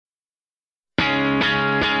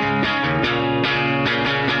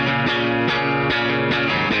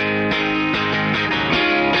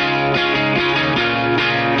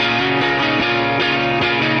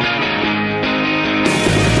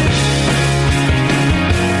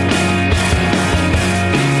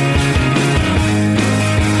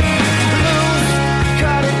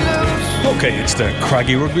Okay, it's the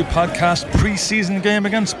Craggy Rugby Podcast pre-season game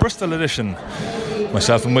against Bristol edition.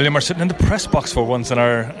 Myself and William are sitting in the press box for once in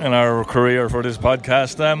our career for this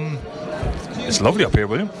podcast. It's lovely up here,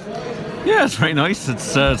 William. Yeah, it's very nice.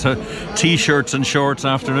 It's a t-shirts and shorts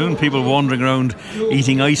afternoon. People wandering around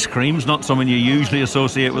eating ice creams, not something you usually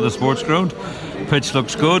associate with a sports ground. Pitch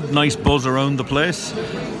looks good, nice buzz around the place.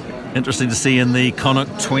 Interesting to see in the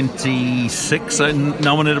Connacht 26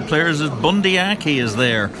 nominated players as Bundee Aki is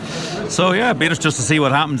there. So yeah, be interesting just to see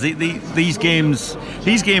what happens. These games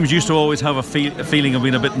used to always have a feeling of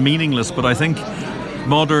being a bit meaningless, but I think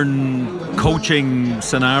modern coaching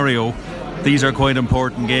scenario, these are quite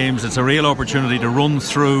important games. It's a real opportunity to run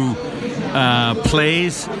through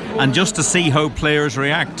plays and just to see how players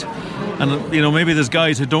react. And maybe there's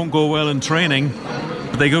guys who don't go well in training,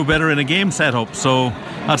 but they go better in a game setup. So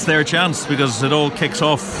that's their chance, because it all kicks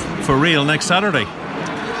off for real next Saturday.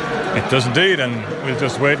 It does indeed, and we'll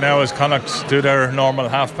just wait now as Connacht do their normal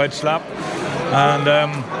half-pitch slap, and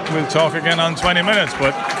we'll talk again on 20 minutes,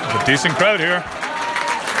 but a decent crowd here.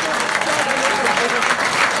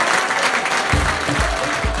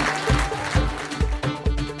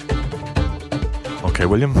 Okay,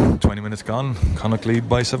 William, 20 minutes gone. Connacht lead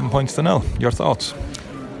by 7 points to 0. Your thoughts?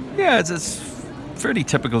 Yeah, it's fairly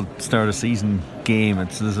typical start of season game.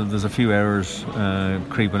 There's a few errors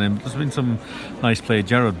creeping in. There's been some nice play.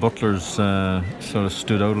 Jared Butler's sort of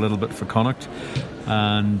stood out a little bit for Connacht,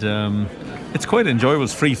 and it's quite an enjoyable,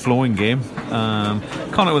 free-flowing game.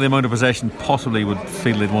 Connacht, with the amount of possession, possibly would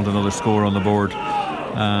feel they'd want another score on the board,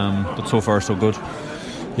 but so far so good.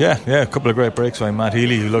 Yeah, a couple of great breaks by Matt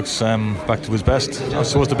Healy, who looks back to his best. I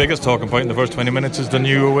suppose the biggest talking point in the first 20 minutes is the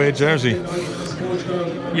new away jersey.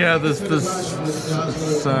 Yeah, it's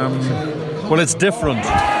different.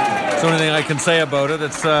 It's the only thing I can say about it.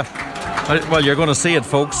 It's you're going to see it,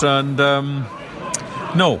 folks, and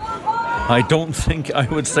no, I don't think I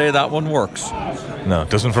would say that one works. No, it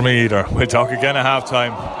doesn't for me either. We'll talk again at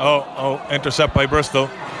half-time. Oh, intercept by Bristol,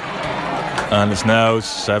 and it's now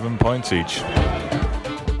 7 points each.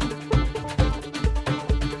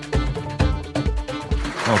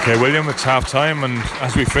 Okay, William, it's half-time, and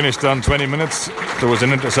as we finished on 20 minutes, there was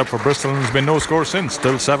an intercept for Bristol, and there's been no score since,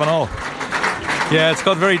 still 7-all. Yeah, it's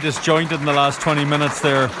got very disjointed in the last 20 minutes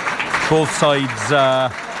there. Both sides, a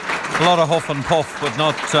lot of huff and puff, but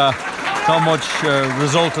not much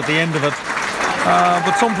result at the end of it.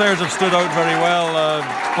 But some players have stood out very well.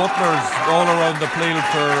 Butler's all around the field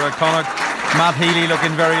for Connacht. Matt Healy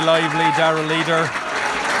looking very lively, Darrell Leader,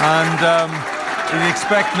 and we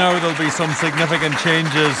expect now there'll be some significant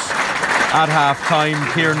changes at half-time.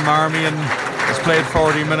 Kieran Marmion has played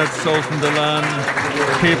 40 minutes, Sultan Delan,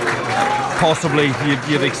 possibly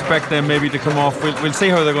you'd expect them maybe to come off. We'll see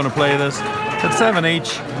how they're going to play this. At 7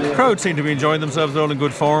 each, the crowd seem to be enjoying themselves. They're all in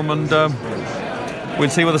good form, and we'll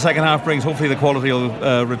see what the second half brings. Hopefully the quality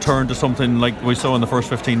will return to something like we saw in the first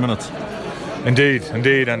 15 minutes.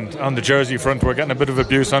 Indeed, and on the jersey front, we're getting a bit of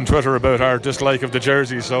abuse on Twitter about our dislike of the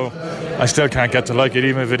jersey, so I still can't get to like it,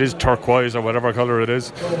 even if it is turquoise or whatever colour it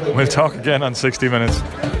is. We'll talk again on 60 minutes.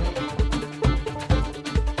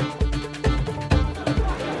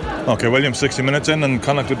 Okay, William, 60 minutes in, and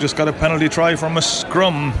Connacht have just got a penalty try from a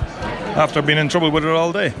scrum after being in trouble with it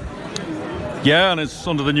all day. Yeah, and it's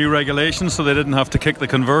under the new regulations, so they didn't have to kick the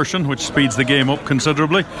conversion, which speeds the game up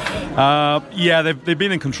considerably. They've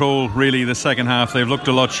been in control really the second half. They've looked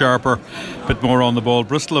a lot sharper, a bit more on the ball.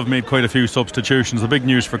 Bristol have made quite a few substitutions. The big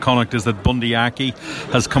news for Connacht is that Bundee Aki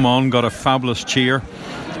has come on, got a fabulous cheer.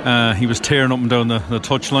 He was tearing up and down the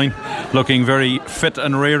touchline, looking very fit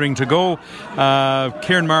and raring to go.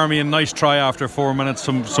 Kieran Marmion, nice try after 4 minutes,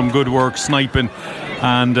 some good work sniping,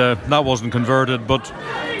 and that wasn't converted, but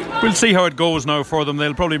we'll see how it goes now for them.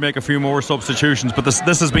 They'll probably make a few more substitutions, but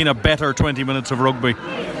this has been a better 20 minutes of rugby.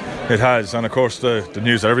 It has, and of course the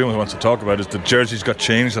news that everyone wants to talk about is the jerseys got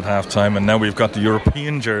changed at half-time, and now we've got the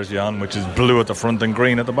European jersey on, which is blue at the front and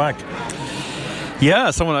green at the back.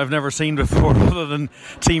 Yeah, someone I've never seen before, other than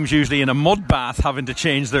teams usually in a mud bath having to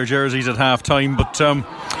change their jerseys at half-time, but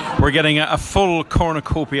we're getting a full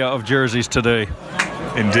cornucopia of jerseys today.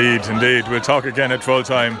 Indeed. We'll talk again at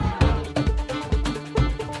full-time.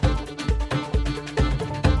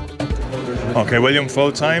 Okay, William,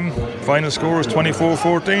 full time. Final score is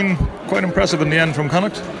 24-14. Quite impressive in the end from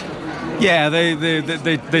Connacht. Yeah,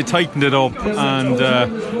 they tightened it up, and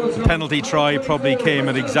the penalty try probably came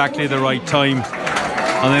at exactly the right time.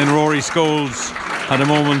 And then Rory Scholes had a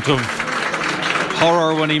moment of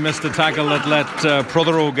horror when he missed a tackle that let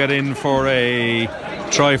Prothero get in for a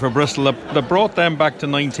try for Bristol. That brought them back to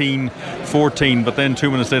 1914, but then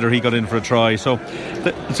 2 minutes later he got in for a try. So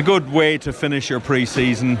it's a good way to finish your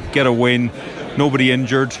pre-season, get a win, nobody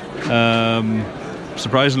injured.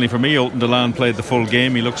 Surprisingly for me, Olton Delan played the full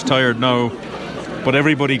game. He looks tired now, but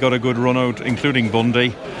everybody got a good run out, including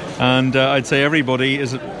Bundy. And I'd say everybody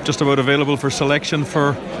is just about available for selection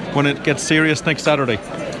for when it gets serious next Saturday.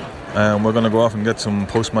 We're going to go off and get some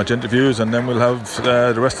post-match interviews, and then we'll have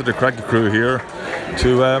the rest of the Craggy crew here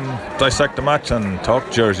to dissect the match and talk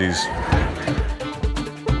jerseys.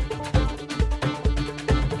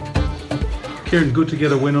 Kieran, good to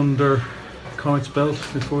get a win under Connacht's belt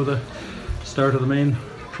before the start of the main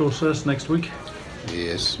process next week.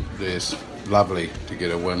 Yes, it's lovely to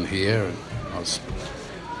get a win here. I was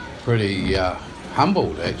pretty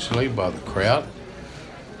humbled actually by the crowd.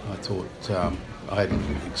 I thought I hadn't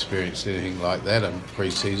experienced anything like that in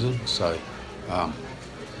pre-season, so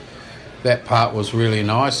that part was really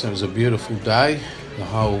nice. It was a beautiful day. The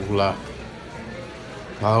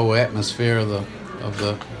whole atmosphere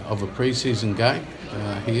of a pre-season game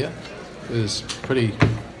here is pretty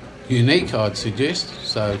unique, I'd suggest.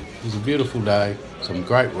 So it was a beautiful day, some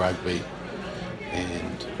great rugby,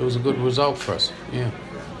 and it was a good result for us. Yeah.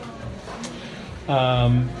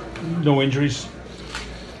 No injuries.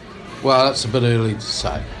 Well, that's a bit early to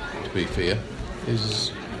say, to be fair.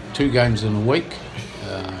 There's 2 games in a week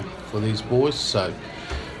for these boys, so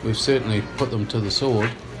we've certainly put them to the sword.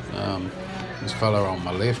 This fella on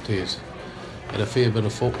my left here's had a fair bit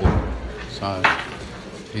of football, so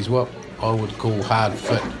he's what I would call hard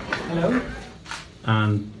fit. Hello.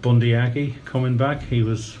 And Bundy Aki coming back, he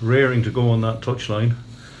was raring to go on that touchline.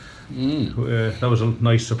 That was a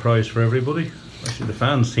nice surprise for everybody. Actually, the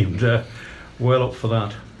fans seemed well up for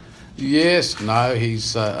that. Yes, no,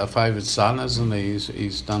 he's a favoured son, isn't he?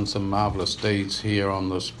 He's done some marvellous deeds here on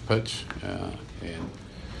this pitch,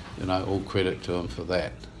 and all credit to him for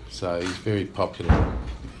that. So he's very popular.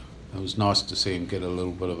 It was nice to see him get a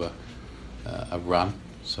little bit of a run.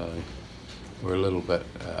 So we're a little bit.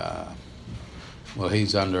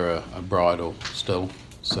 He's under a bridle still,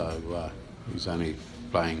 so he's only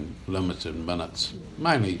playing limited minutes,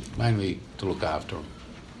 mainly to look after him.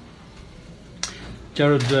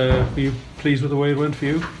 Jared, were you pleased with the way it went for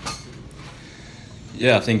you?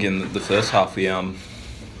 Yeah, I think in the first half we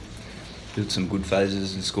did some good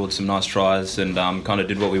phases and scored some nice tries and kind of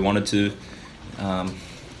did what we wanted to.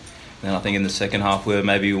 Then I think in the second half we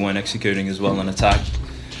weren't executing as well in attack,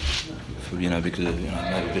 because of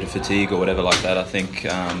maybe a bit of fatigue or whatever like that. I think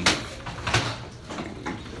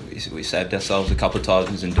we saved ourselves a couple of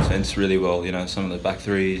times in defence really well. Some of the back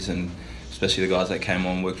threes and especially the guys that came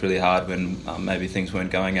on worked really hard when maybe things weren't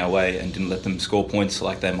going our way and didn't let them score points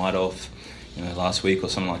like they might have last week or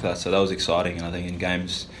something like that. So that was exciting, and I think in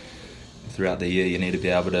games throughout the year you need to be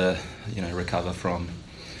able to recover from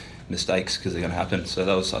mistakes because they're going to happen. So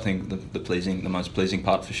that was, I think, the most pleasing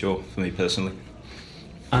part for sure for me personally.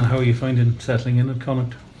 And how are you finding settling in at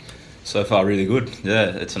Connacht? So far really good.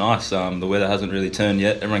 Yeah, it's nice. The weather hasn't really turned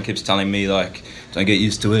yet. Everyone keeps telling me don't get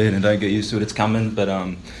used to it and don't get used to it, it's coming, but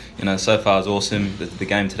so far it's awesome. The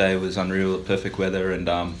game today was unreal, perfect weather, and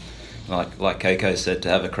like Keiko said, to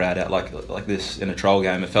have a crowd out like this in a trial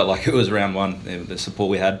game, it felt like it was round one. The support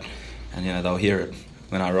we had, and they'll hear it.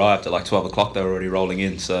 When I arrived at 12 o'clock, they were already rolling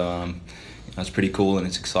in, so it's pretty cool and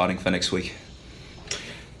it's exciting for next week.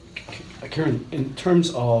 Kieran, in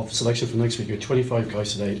terms of selection for next week, you're 25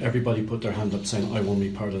 guys today. Everybody put their hand up saying, I want to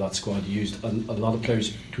be part of that squad. You used a lot of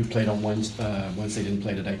players who played on Wednesday didn't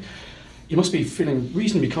play today. You must be feeling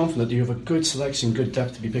reasonably confident that you have a good selection, good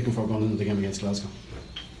depth to be picking for going into the game against Glasgow.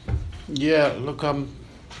 Yeah, look,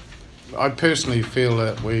 I personally feel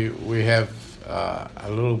that we have a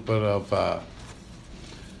little bit of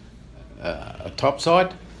a top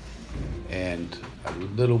side and a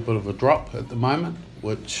little bit of a drop at the moment,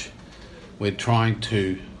 which we're trying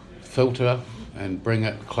to filter and bring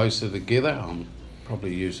it closer together. I'm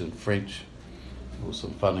probably using French or some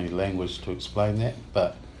funny language to explain that,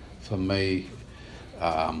 but for me,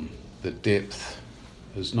 the depth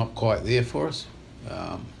is not quite there for us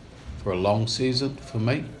for a long season for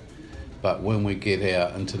me. But when we get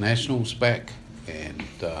our internationals back and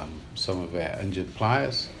some of our injured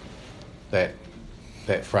players, that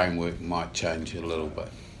framework might change a little bit.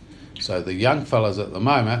 So the young fellas at the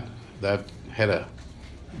moment, they've had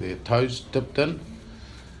their toes dipped in,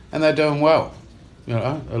 and they're doing well.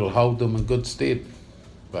 It'll hold them in good stead.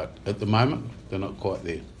 But at the moment, they're not quite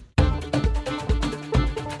there.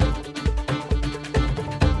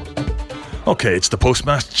 Okay, it's the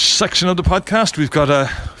post-match section of the podcast. We've got a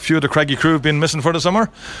few of the Craggy crew have been missing for the summer.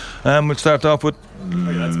 We'll start off with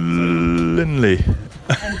Linley.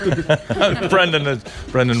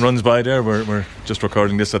 Brendan runs by there. We're just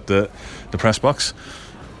recording this at the press box.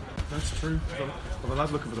 That's true. Well, I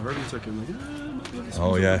was looking for the hurling ticket.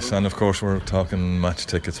 Oh yes, and of course we're talking match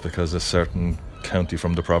tickets because a certain county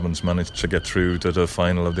from the province managed to get through to the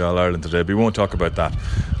final of the All-Ireland today. But we won't talk about that.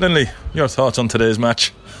 Lindley, your thoughts on today's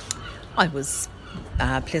match? I was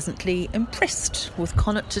pleasantly impressed with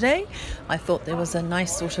Connacht today. I thought there was a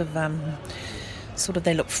nice sort of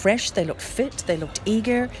they looked fresh, they looked fit, they looked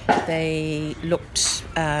eager, they looked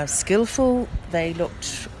skillful, they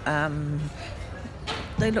looked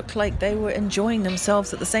like they were enjoying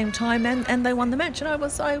themselves at the same time, and they won the match. And I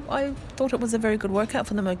thought it was a very good workout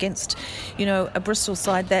for them against, a Bristol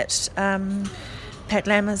side that Pat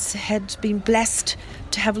Lammers had been blessed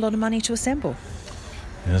to have a lot of money to assemble.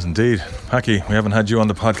 Yes, indeed. Paki, we haven't had you on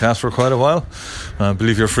the podcast for quite a while. I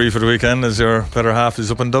believe you're free for the weekend as your better half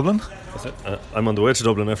is up in Dublin. That's it. I'm on the way to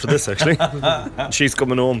Dublin after this, actually. She's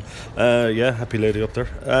coming home. Happy lady up there.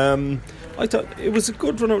 I thought it was a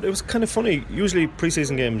good run out. It was kind of funny. Usually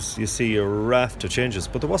pre-season games you see a raft of changes,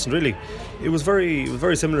 but there wasn't really. It was very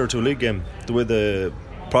similar to a league game. The way the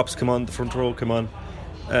props come on, the front row came on.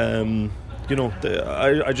 I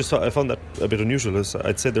found that a bit unusual.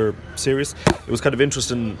 I'd say they're serious. It was kind of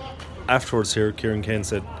interesting. Afterwards here, Kieran Kane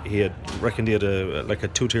said he reckoned he had a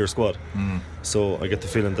 2-tier squad. So I get the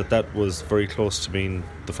feeling that was very close to being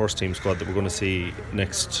the first team squad that we're going to see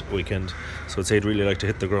next weekend. So I'd say he'd really like to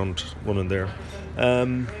hit the ground running there.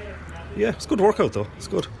 It's a good workout though. It's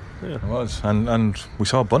good. Yeah. It was. And we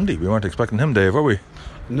saw Bundy. We weren't expecting him, Dave, were we?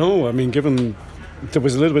 No, I mean, given there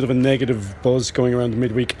was a little bit of a negative buzz going around the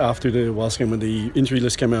midweek after the Wasps game when the injury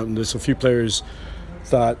list came out, and there's a few players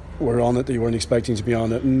that were on it that you weren't expecting to be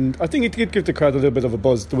on it, and I think it did give the crowd a little bit of a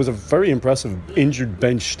buzz. There was a very impressive injured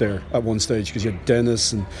bench there at one stage because you had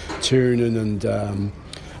Dennis and Tiernan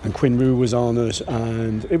and Quinn Rue was on it,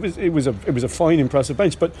 and it was a fine, impressive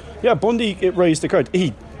bench. But yeah, Bundy, it raised the crowd.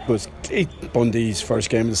 Bundy's first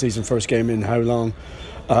game of the season, first game in how long?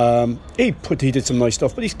 He did some nice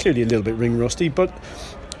stuff, but he's clearly a little bit ring rusty. But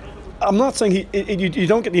I'm not saying you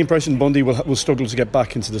don't get the impression Bundy will struggle to get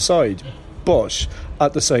back into the side. But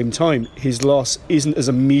at the same time, his loss isn't as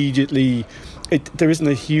immediately. There isn't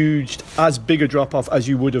as big a drop off as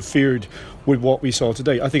you would have feared with what we saw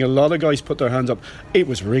today. I think a lot of guys put their hands up. It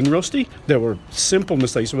was ring rusty. There were simple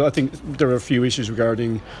mistakes. I think there are a few issues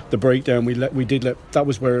regarding the breakdown. That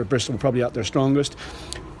was where Bristol were probably at their strongest.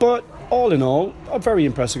 But all in all, a very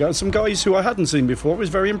impressive guy. Some guys who I hadn't seen before, was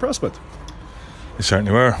very impressed with. You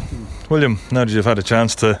certainly were. William, now that you've had a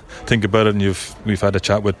chance to think about it, and we've had a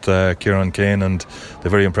chat with Kieran Kane and the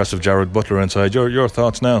very impressive Jared Butler inside, your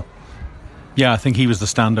thoughts now? Yeah, I think he was the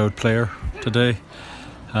standout player today.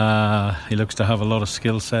 He looks to have a lot of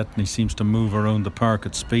skill set, and he seems to move around the park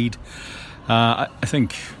at speed. I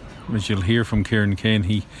think, as you'll hear from Kieran Kane,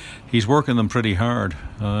 he's working them pretty hard.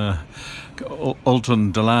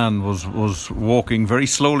 Ultan Delan was walking very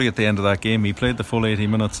slowly at the end of that game. He played the full 80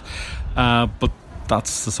 minutes, but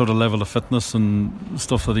that's the sort of level of fitness and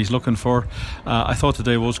stuff that he's looking for. I thought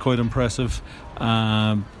today was quite impressive.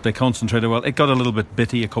 They concentrated well. It got a little bit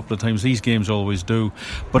bitty a couple of times. These games always do,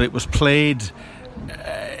 but it was played.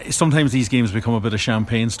 Sometimes these games become a bit of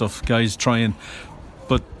champagne stuff. Guys trying.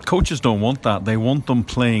 But coaches don't want that. They want them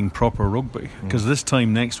playing proper rugby, because this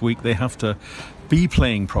time next week they have to be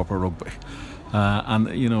playing proper rugby.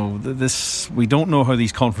 We don't know how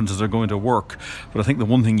these conferences are going to work, but I think the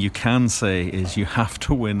one thing you can say is you have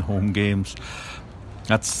to win home games.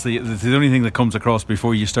 That's the only thing that comes across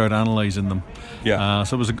before you start analysing them. Yeah.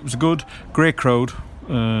 So it was a great crowd.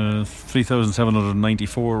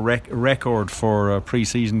 3,794 record for a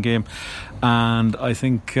pre-season game, and I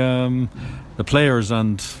think the players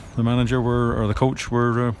and the manager or the coach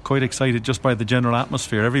were quite excited just by the general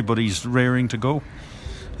atmosphere. Everybody's raring to go.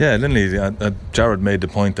 Yeah, Lindley, Jared made the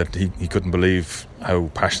point that he couldn't believe how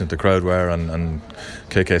passionate the crowd were, and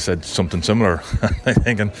KK said something similar. I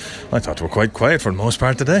thought they were quite quiet for the most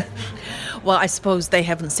part today. Well, I suppose they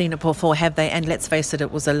haven't seen it before, have they? And let's face it,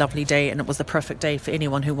 it was a lovely day, and it was the perfect day for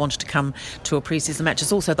anyone who wanted to come to a pre-season match.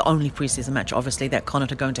 It's also the only pre-season match, obviously, that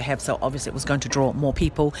Connacht are going to have, so obviously it was going to draw more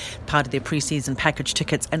people, part of their pre-season package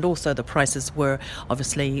tickets, and also the prices were a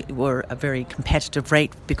very competitive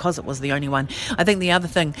rate because it was the only one. I think the other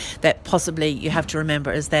thing that possibly you have to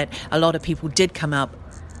remember is that a lot of people did come up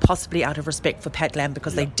possibly out of respect for Pat Lam,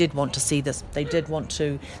 because they did want to see this. They did want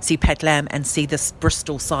to see Pat Lam and see this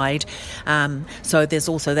Bristol side. So there's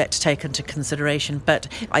also that to take into consideration. But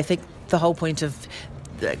I think the whole point of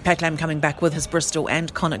Pat Lam coming back with his Bristol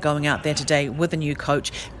and Connacht going out there today with a new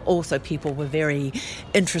coach. Also, people were very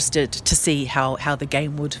interested to see how the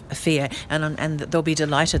game would fare, and they'll be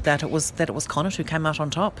delighted that it was Connacht who came out on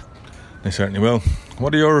top. They certainly will.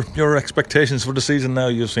 What are your expectations for the season now?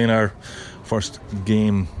 You've seen our first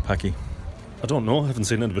game, Packy. I don't know. I haven't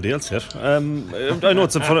seen anybody else yet. I know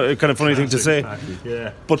it's a kind of funny thing to say,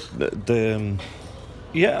 but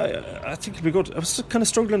I think it'll be good. I was kind of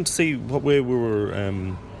struggling to see what way we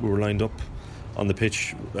were lined up on the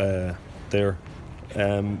pitch there.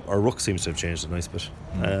 Our ruck seems to have changed a nice bit,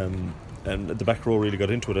 and the back row really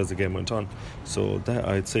got into it as the game went on. So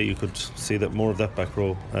I'd say you could see that more of that back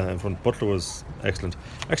row in front. Butler was excellent.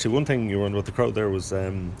 Actually, one thing you were on about the crowd there was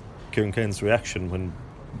Kieran Kane's reaction when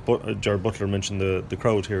Jared Butler mentioned the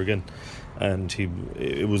crowd here again, and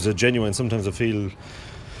it was a genuine. Sometimes I feel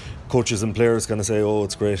coaches and players kind of say, "Oh,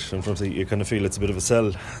 it's great," in front of you kind of feel it's a bit of a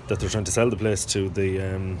sell that they're trying to sell the place to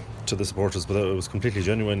the supporters, but it was completely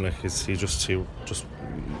genuine. Like he just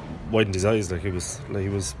widened his eyes, like he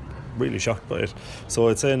was really shocked by it. So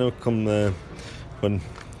I'd say now come when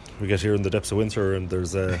we get here in the depths of winter and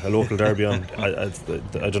there's a local derby on, I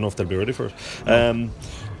don't know if they'll be ready for it.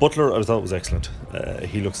 Butler, I thought was excellent.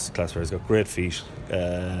 He looks class. He's got great feet,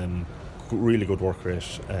 really good work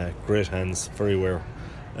rate, great hands, very aware.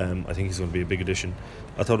 I think he's going to be a big addition.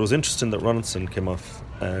 I thought it was interesting that Ronaldson came off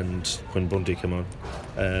and when Bundy came on.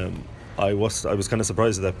 I was kind of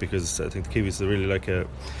surprised at that because I think the Kiwis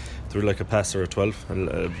they're like a passer at 12,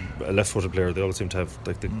 a left-footed player. They all seem to have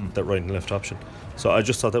like that right and left option. So I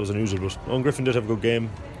just thought that was unusual. But Owen Griffin did have a good game.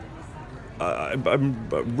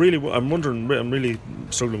 I'm really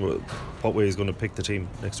struggling with what way he's going to pick the team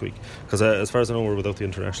next week because as far as I know we're without the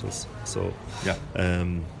internationals. So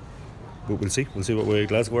but we'll see what way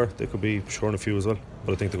Glasgow are. They could be short a few as well,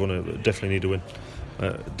 but I think they're going to definitely need to win.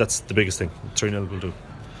 That's the biggest thing. 3-0 will do.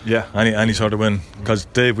 Yeah, any sort of win. Because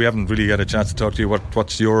Dave, we haven't really got a chance to talk to you. We haven't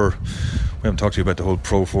talked to you about the whole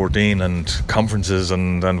Pro 14 and conferences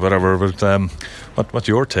and whatever. But what's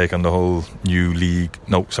your take on the whole new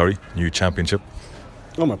championship?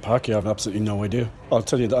 Oh my Packy, I have absolutely no idea. I'll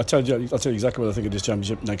tell you exactly what I think of this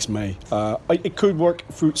championship next May. It could work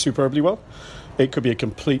superbly well. It could be a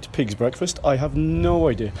complete pig's breakfast. I have no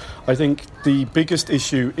idea. I think the biggest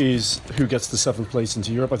issue is who gets the 7th place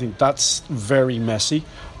into Europe. I think that's very messy.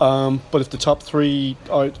 But if the top three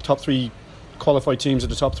qualified teams are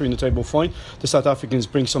the top 3 in the table, fine. The South Africans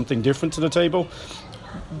bring something different to the table.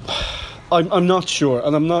 I'm not sure,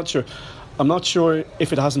 and I'm not sure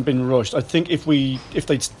if it hasn't been rushed. I think if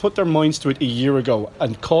they'd put their minds to it a year ago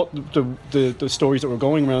and caught the stories that were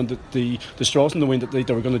going around, the straws in the wind that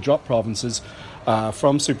they were going to drop provinces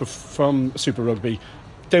from Super Rugby,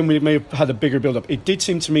 then we may have had a bigger build-up. It did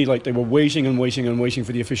seem to me like they were waiting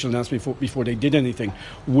for the official announcement before they did anything,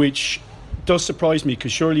 which does surprise me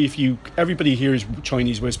because surely everybody hears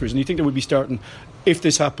Chinese whispers and you think they would be starting, if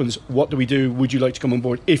this happens, what do we do? Would you like to come on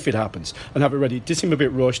board if it happens and have it ready? It did seem a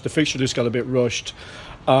bit rushed. The fixture just got a bit rushed.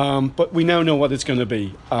 But we now know what it's going to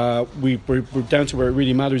be. We're down to where it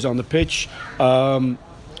really matters on the pitch.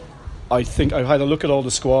 I think I had a look at all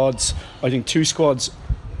the squads. I think 2 squads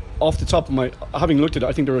off the top of having looked at it,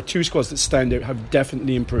 I think there are 2 squads that stand out, have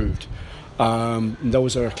definitely improved.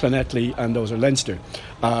 Those are Clonettley and those are Leinster.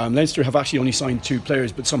 Leinster have actually only signed 2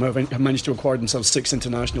 players, but somehow have managed to acquire themselves 6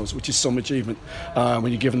 internationals, which is some achievement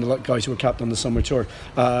when you're given the guys who were capped on the summer tour.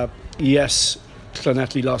 Yes,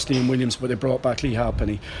 Clonettley lost Liam Williams, but they brought back Lee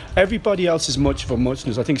Halpenny. Everybody else is much of a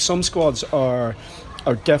muchness. I think some squads are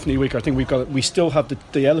definitely weaker. I think we still have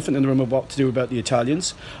the elephant in the room of what to do about the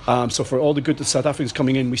Italians. So for all the good that South Africans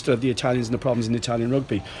coming in, we still have the Italians and the problems in Italian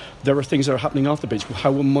rugby. There are things that are happening off the pitch.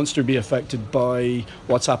 How will Munster be affected by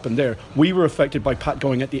what's happened there? We were affected by Pat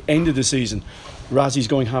going at the end of the season. Razzie's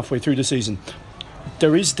going halfway through the season.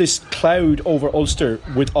 There is this cloud over Ulster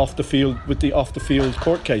with the off the field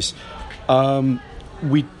court case.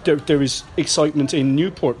 There is excitement in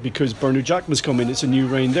Newport because Bernard Jack must come in. It's a new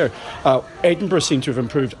reign there. Edinburgh seem to have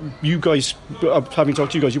improved. You guys, having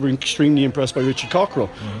talked to you guys, you were extremely impressed by Richard Cockerell.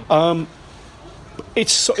 Mm-hmm.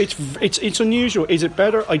 It's unusual. Is it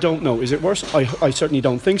better? I don't know. Is it worse? I certainly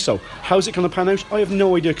don't think so. How's it going to pan out? I have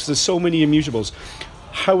no idea because there's so many immutables.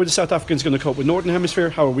 How are the South Africans going to cope with Northern Hemisphere?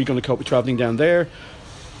 How are we going to cope with travelling down there?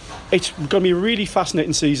 It's going to be a really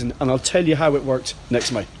fascinating season, and I'll tell you how it worked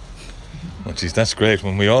next May. Oh, geez, that's great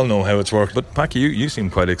when we all know how it's worked. But Packy, you seem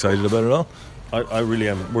quite excited about it all. I really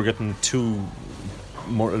am. We're getting 2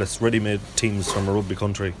 more or less ready-made teams from a rugby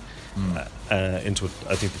country into it.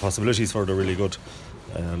 I think the possibilities for it are really good.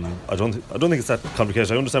 I don't think it's that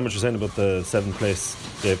complicated. I understand what you're saying about the 7th place,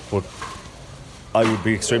 Dave, but I would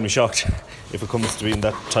be extremely shocked if it comes to being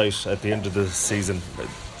that tight at the end of the season.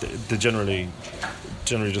 They generally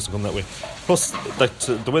doesn't come that way. Plus,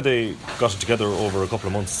 the way they got it together over a couple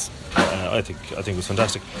of months, I think it was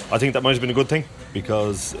fantastic. I think that might have been a good thing,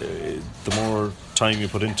 because the more time you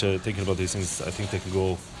put into thinking about these things, I think they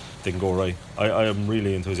can go right. I am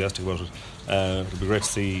really enthusiastic about it. It'll be great to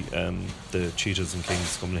see the Cheetahs and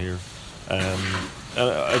Kings coming here.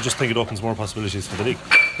 I just think it opens more possibilities for the league,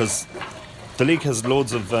 because the league has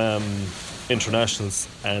loads of internationals,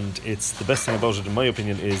 and it's the best thing about it, in my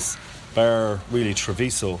opinion, is bar really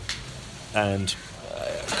Treviso and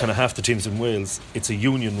kind of half the teams in Wales, it's a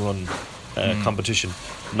union run competition,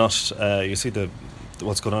 not you see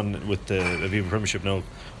what's going on with the Aviva Premiership now.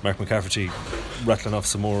 Mark McCafferty rattling off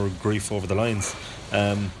some more grief over the lines.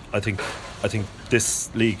 I think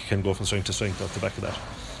this league can go from strength to strength off the back of that.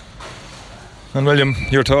 And William,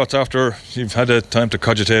 your thoughts after you've had a time to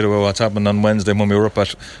cogitate about what's happened on Wednesday when we were up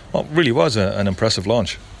at what really was an impressive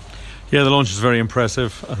launch? Yeah, the launch is very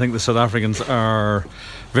impressive. I think the South Africans are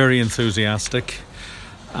very enthusiastic,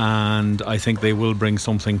 and I think they will bring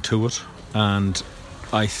something to it. And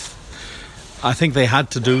I think they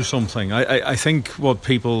had to do something. I think what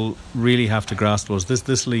people really have to grasp was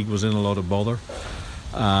this league was in a lot of bother.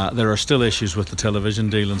 There are still issues with the television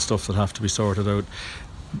deal and stuff that have to be sorted out.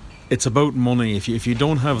 It's about money. If you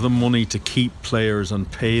don't have the money to keep players and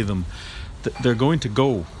pay them, they're going to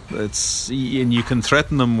go. And you can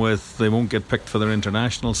threaten them with they won't get picked for their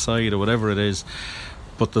international side or whatever it is,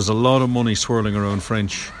 but there's a lot of money swirling around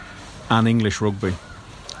French and English rugby.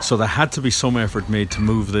 So there had to be some effort made to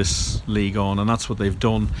move this league on, and that's what they've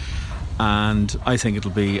done. And I think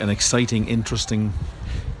it'll be an exciting, interesting,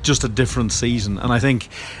 just a different season. And I think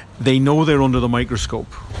they know they're under the microscope.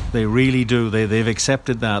 They really do. They've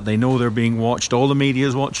accepted that. They know they're being watched. All the media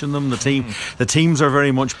is watching them. The teams are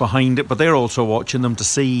very much behind it, but they're also watching them to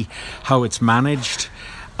see how it's managed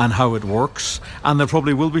and how it works. And there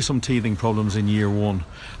probably will be some teething problems in year one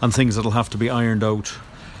and things that'll have to be ironed out.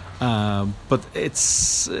 But I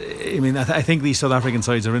think these South African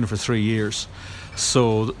sides are in for 3 years,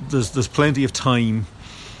 so there's plenty of time.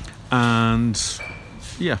 And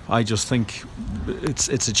yeah, I just think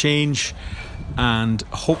it's a change, and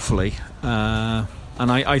hopefully, and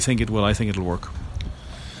I think it will. I think it'll work.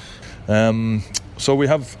 So we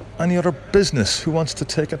have any other business? Who wants to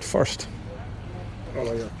take it first?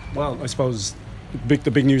 Well, I suppose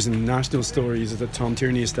the big news in the national stories is that Tom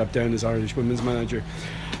Tierney has stepped down as Irish women's manager.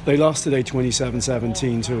 They lost today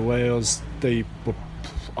 27-17 to Wales.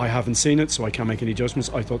 I haven't seen it, so I can't make any judgments.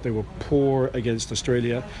 I thought they were poor against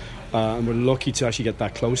Australia, and were lucky to actually get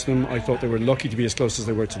that close to them. I thought they were lucky to be as close as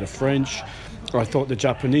they were to the French. I thought the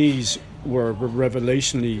Japanese were a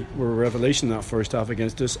revelation in that first half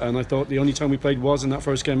against us, and I thought the only time we played was in that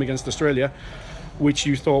first game against Australia, which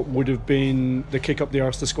you thought would have been the kick up the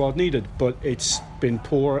arse the squad needed, but it's been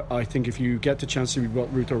poor. I think if you get the chance to read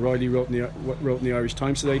what Ruth O'Reilly wrote in the Irish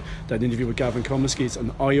Times today, that interview with Gavin Comiskey, it's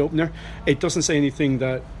an eye-opener. It doesn't say anything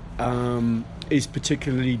that is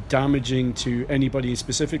particularly damaging to anybody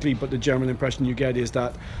specifically, but the general impression you get is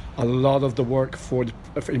that a lot of the work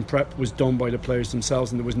in prep was done by the players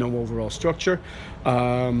themselves, and there was no overall structure.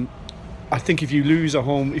 I think if you lose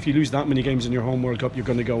that many games in your home World Cup, you're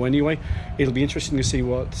going to go anyway. It'll be interesting to see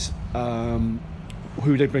who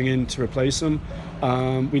they bring in to replace them.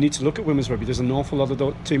 We need to look at women's rugby. There's an awful lot of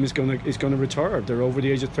the team is going to retire. They're over the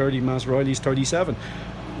age of 30. Maz Riley's 37.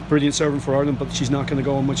 Brilliant servant for Ireland, but she's not going to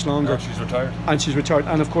go on much longer. She's retired.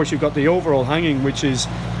 And of course, you've got the overall hanging, which is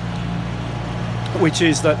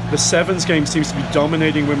that the Sevens game seems to be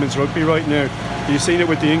dominating women's rugby right now. You've seen it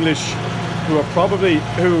with the English, who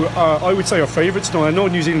I would say are favourites now. I know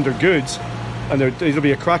New Zealand are good, and it'll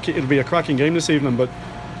be a cracking game this evening. But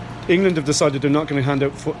England have decided they're not going to hand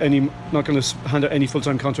out any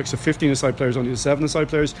full-time contracts to 15-a-side players, only to 7-a-side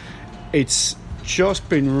players. It's just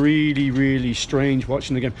been really, really strange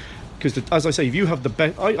watching the game, because as I say, if you have the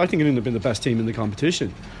best, I think England have been the best team in the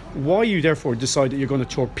competition. Why you therefore decide that you're going to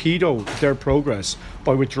torpedo their progress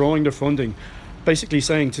by withdrawing their funding, basically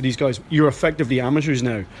saying to these guys, you're effectively amateurs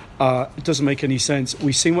now, it doesn't make any sense.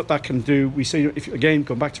 We've seen what that can do. We see, again,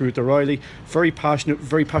 going back to Ruth O'Reilly, very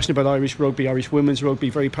passionate about Irish rugby, Irish women's rugby,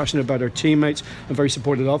 very passionate about her teammates and very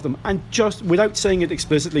supportive of them, and just without saying it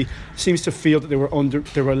explicitly, seems to feel that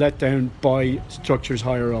they were let down by structures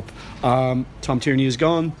higher up. Tom Tierney is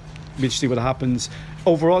gone. We'll see what happens.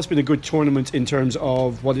 Overall, it's been a good tournament in terms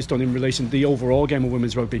of what it's done in relation to the overall game of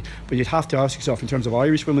women's rugby. But you'd have to ask yourself, in terms of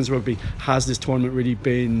Irish women's rugby, has this tournament really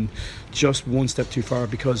been just one step too far?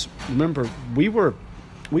 Because remember, we were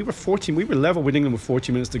we were level with England with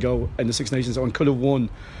 40 minutes to go in the Six Nations and could have won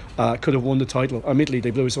the title. Admittedly,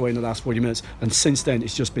 they blew us away in the last 40 minutes, and since then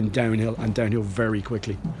it's just been downhill very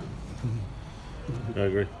quickly. I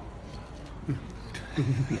agree.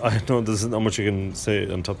 I know there's not much you can say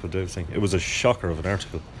on top of Dave's thing. It was a shocker of an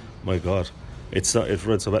article. My God, it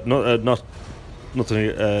read so bad. Not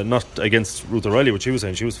against Ruth O'Reilly, what she was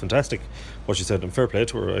saying. She was fantastic, what she said, and fair play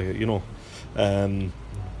to her.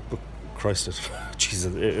 But Christ,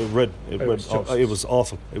 Jesus, it was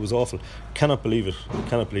awful. It was awful. Cannot believe it.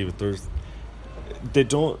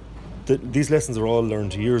 These lessons are all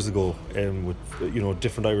learned years ago, with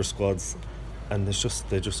different Irish squads, and they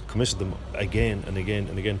just committed them again and again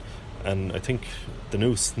and again. And I think the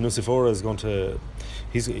Nusifora is going to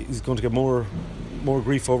he's going to get more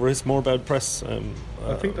grief over his more bad press.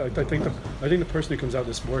 I think the person who comes out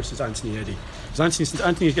this worst is Anthony Eddy. Because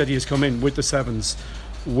Anthony Eddy has come in with the sevens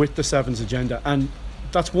agenda, and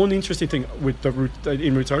that's one interesting thing with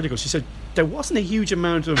in Ruth's article. She said there wasn't a huge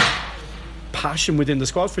amount of passion within the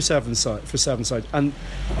squad for seven side, and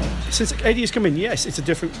since Eddie has come in, yes, it's a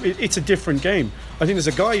different game. I think there's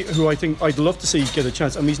a guy who I think I'd love to see get a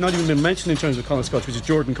chance. I mean, he's not even been mentioned in terms of Connacht squads, which is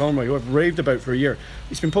Jordan Conroy, who I've raved about for a year.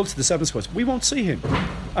 He's been pulled to the seven squads. We won't see him,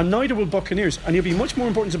 and neither will Buccaneers, and he'll be much more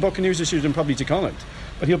important to Buccaneers this year than probably to Connacht.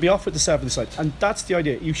 But he'll be off with the seven side, and that's the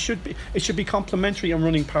idea. It should be complementary and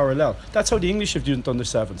running parallel. That's how the English have done their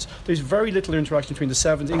sevens. There's very little interaction between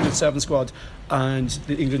the England 7 squad and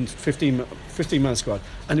the England 15-man squad.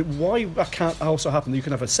 And why that can't also happen? You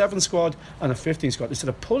can have a 7 squad and a 15 squad instead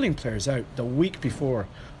of pulling players out the week before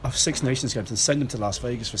of Six Nations games and send them to Las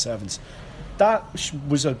Vegas for sevens. That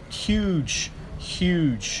was a huge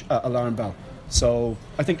alarm bell. So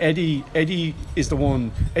I think Eddie is the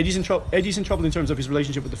one. Eddie's in trouble in terms of his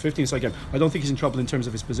relationship with the 15 side game. I don't think he's in trouble in terms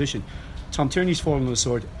of his position. Tom Tierney's fallen on the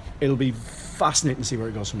sword. It'll be fascinating to see where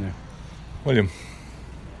it goes from there. William.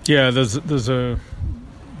 Yeah, there's a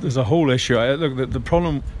whole issue. Look, the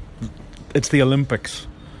problem, it's the Olympics.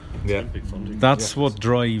 Yeah, that's what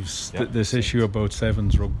drives this issue about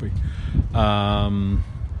sevens rugby. I'm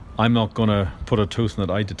not going to put a tooth in it.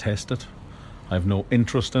 I detest it. I have no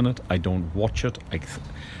interest in it. I don't watch it.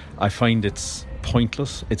 I find it's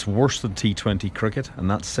pointless. It's worse than T20 cricket, and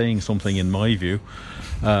that's saying something in my view,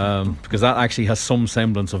 because that actually has some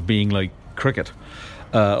semblance of being like cricket,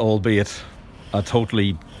 albeit a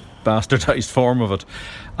totally bastardised form of it.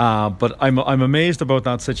 But I'm amazed about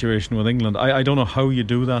that situation with England. I don't know how you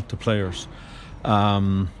do that to players,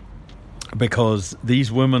 because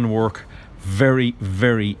these women work very,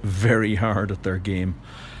 very, very hard at their game.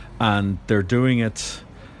 And they're doing it.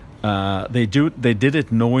 They did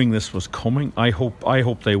it knowing this was coming. I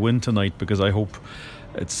hope they win tonight, because I hope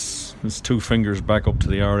it's 2 fingers back up to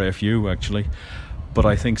the RFU actually. But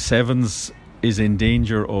I think sevens is in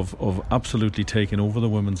danger of absolutely taking over the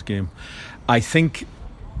women's game. I think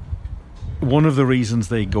one of the reasons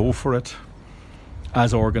they go for it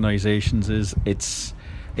as organisations is it's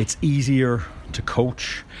easier to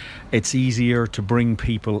coach. It's easier to bring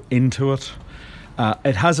people into it.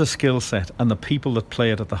 It has a skill set, and the people that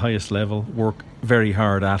play it at the highest level work very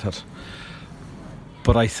hard at it.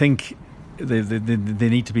 But I think they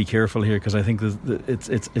need to be careful here, because I think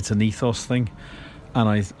it's an ethos thing, and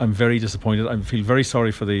I'm very disappointed. I feel very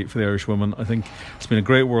sorry for the Irish women. I think it's been a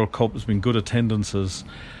great World Cup. There's been good attendances,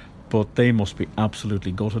 but they must be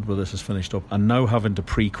absolutely gutted where this is finished up, and now having to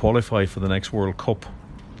pre-qualify for the next World Cup,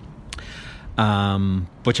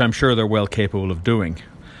 which I'm sure they're well capable of doing.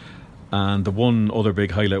 And the one other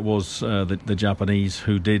big highlight was the Japanese,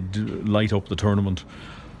 who did light up the tournament,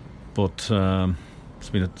 but it's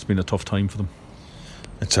been a tough time for them.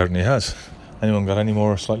 It certainly has. Anyone got any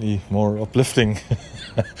slightly more uplifting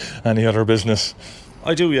any other business?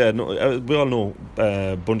 I do, yeah. No, we all know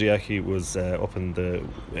Bundy Aki was up in the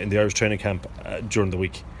Irish training camp during the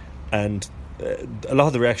week, and a lot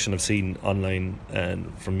of the reaction I've seen online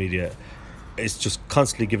and from media, it's just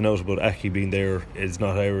constantly giving out about Aki being there, is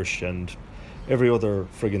not Irish, and every other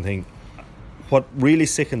frigging thing. What really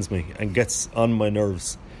sickens me and gets on my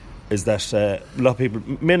nerves is that a lot of people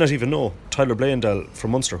may not even know Tyler Blayendale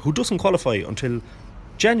from Munster, who doesn't qualify until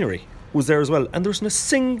January, was there as well, and there isn't a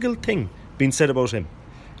single thing being said about him.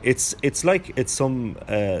 It's like it's some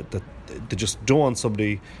that they just don't want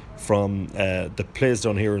somebody from that plays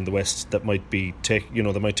down here in the West that might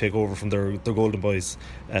take over from their golden boys,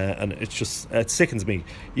 and it sickens me.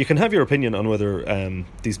 You can have your opinion on whether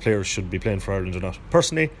these players should be playing for Ireland or not.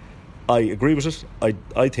 Personally, I agree with it.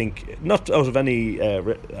 I think not out of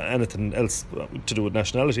anything else to do with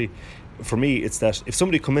nationality. For me, it's that if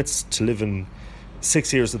somebody commits to living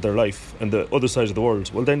 6 years of their life in the other side of the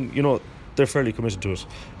world, well then they're fairly committed to it.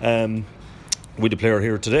 With a player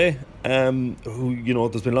here today, who, you know,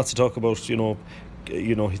 there's been lots of talk about, you know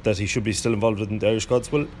that he should be still involved in the Irish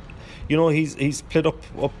squads. Well, you know, he's played up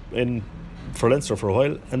in for Leinster for a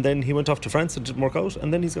while, and then he went off to France and didn't work out,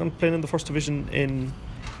 and then he's gone playing in the first division in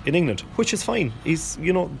England, which is fine. He's,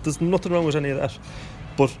 you know, there's nothing wrong with any of that,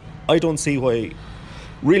 but I don't see why.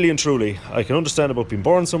 Really and truly, I can understand about being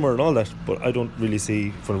born somewhere and all that, but I don't really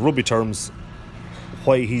see, for rugby terms,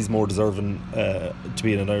 why he's more deserving to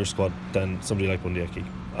be in an Irish squad than somebody like Bundee Aki.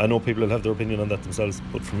 I know people will have their opinion on that themselves,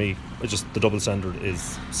 but for me, the double standard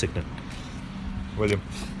is sickening. William?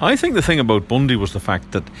 I think the thing about Bundee was the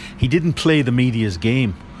fact that he didn't play the media's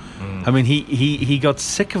game. I mean, he got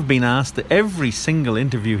sick of being asked, every single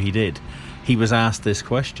interview he did, he was asked this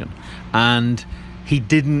question, and he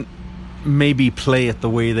didn't maybe play it the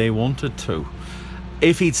way they wanted to.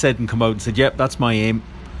 If he'd said and come out and said, yep, that's my aim,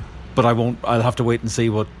 but I'll have to wait and see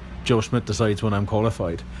what Joe Schmidt decides when I'm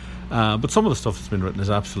qualified. But some of the stuff that's been written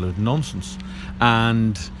is absolute nonsense,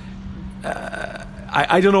 and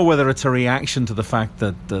I don't know whether it's a reaction to the fact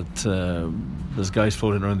that there's guys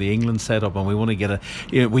floating around the England setup, and we want to get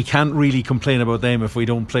we can't really complain about them if we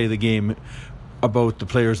don't play the game about the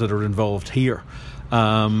players that are involved here.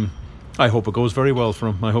 I hope it goes very well for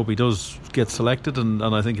him. I hope he does get selected, and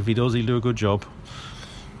I think if he does, he'll do a good job.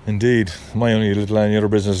 Indeed. My only little any other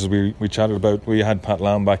business is we chatted about, we had Pat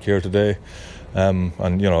Lam back here today, and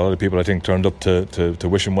you know, a lot of people I think turned up to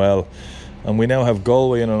wish him well. And we now have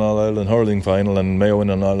Galway in an All-Ireland hurling final and Mayo in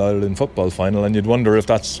an All-Ireland football final, and you'd wonder if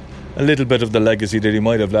that's a little bit of the legacy that he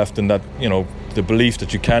might have left, in that, you know, the belief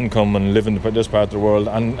that you can come and live in this part of the world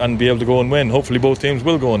and be able to go and win. Hopefully both teams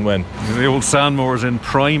will go and win. The old Sandmore's in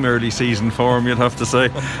prime early season form, you'd have to say.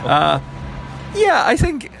 Yeah, I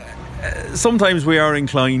think sometimes we are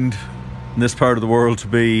inclined in this part of the world to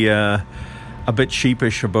be a bit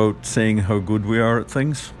sheepish about saying how good we are at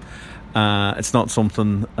things. It's not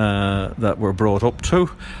something that we're brought up to,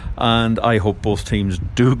 and I hope both teams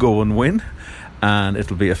do go and win, and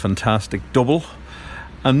it'll be a fantastic double.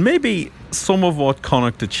 And maybe some of what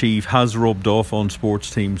Connacht achieve has rubbed off on sports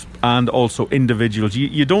teams and also individuals.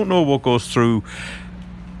 You don't know what goes through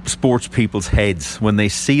sports people's heads when they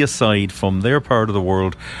see a side from their part of the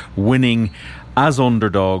world winning as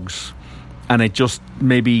underdogs, and it just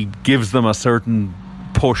maybe gives them a certain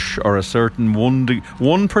push or a certain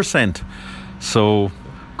 1%. So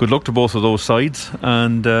good luck to both of those sides,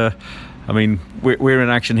 and I mean, we're in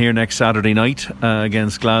action here next Saturday night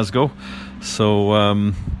against Glasgow,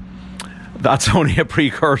 so that's only a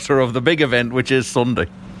precursor of the big event, which is Sunday.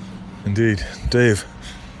 Indeed. Dave?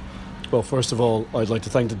 Well, first of all, I'd like to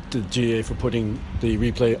thank the GA for putting the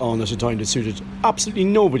replay on at a time that suited absolutely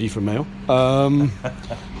nobody from Mayo,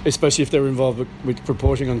 especially if they were involved with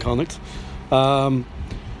reporting on Connacht. I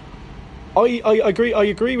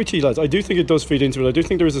agree with you, lads. I do think it does feed into it. I do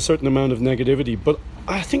think there is a certain amount of negativity, but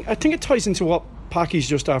I think it ties into what Packy's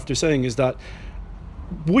just after saying, is that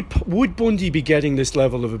would Bundee be getting this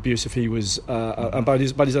level of abuse if he was about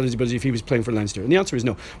his eligibility if he was playing for Leinster? And the answer is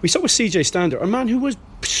no. We saw with CJ Stander, a man who was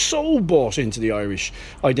so bought into the Irish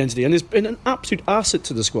identity and has been an absolute asset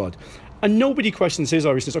to the squad, and nobody questions his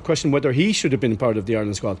Irishness or question whether he should have been part of the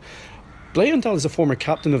Ireland squad. Blaine Dahl is a former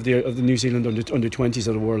captain of the New Zealand under-20s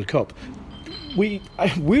at the World Cup.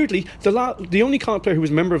 Weirdly, the only Connacht player who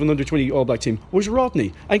was a member of an under-20 All Black team was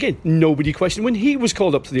Rodney. Again, nobody questioned when he was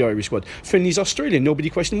called up to the Irish squad. Finley's Australian, nobody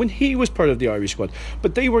questioned when he was part of the Irish squad.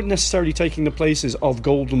 But they weren't necessarily taking the places of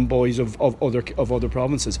golden boys of other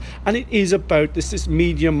provinces. And it is about this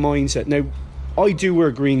media mindset. Now, I do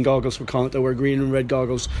wear green goggles for Connacht. I wear green and red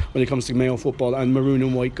goggles when it comes to Mayo football, and maroon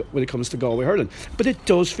and white when it comes to Galway hurling. But it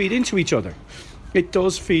does feed into each other. It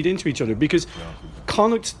does feed into each other, because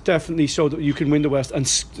Connacht definitely showed that you can win the West, and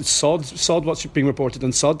sod what's being reported,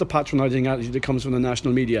 and sod the patronising attitude that comes from the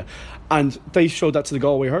national media, and they showed that to the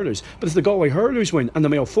Galway hurlers. But if the Galway hurlers win and the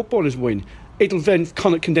Mayo footballers win,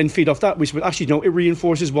 Connacht can then feed off that, which actually, no, it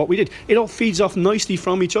reinforces what we did. It all feeds off nicely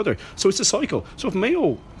from each other. So it's a cycle. So if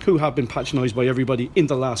Mayo, who have been patronised by everybody in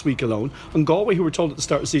the last week alone, and Galway, who were told at the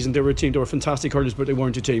start of the season they were a team, they were fantastic hurlers but they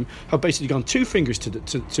weren't a team, have basically gone two fingers to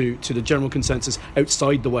the general consensus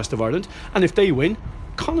outside the west of Ireland, and if they win,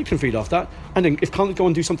 Connacht can feed off that, and then if Connacht go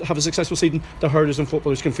and do something, have a successful season, the hurlers and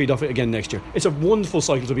footballers can feed off it again next year. It's a wonderful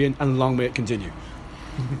cycle to be in, and long may it continue.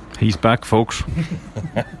 He's back, folks.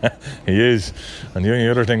 He is. And the only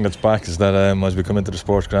other thing that's back is that as we come into the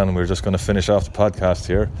sports ground, and we're just going to finish off the podcast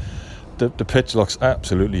here, the pitch looks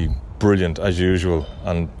absolutely brilliant as usual,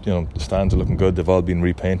 and you know, the stands are looking good. They've all been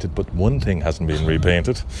repainted, but one thing hasn't been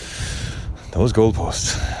repainted: those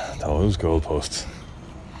goalposts.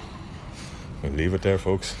 We'll leave it there,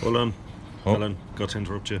 folks. Hold on. Alan, got to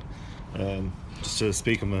interrupt you. Just to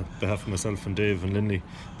speak on behalf of myself and Dave and Linley,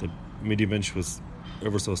 the media bench was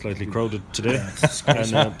ever so slightly crowded today. And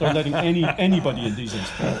they're letting anybody in these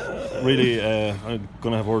days. Really, I'm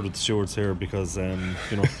going to have a word with the stewards here because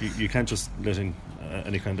you can't just let in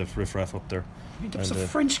any kind of riff-raff up there. There was a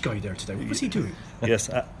French guy there today. What was he doing? Yes,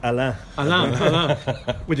 Alain. Alain,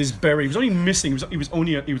 with his berry. He was only missing. He was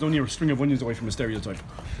only a string of onions away from a stereotype.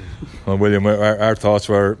 Well, William, our thoughts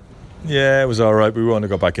were, it was all right. We want to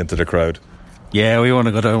go back into the crowd. Yeah, we want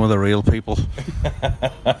to go down with the real people.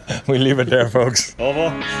 We leave it there, folks. Au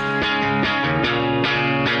revoir.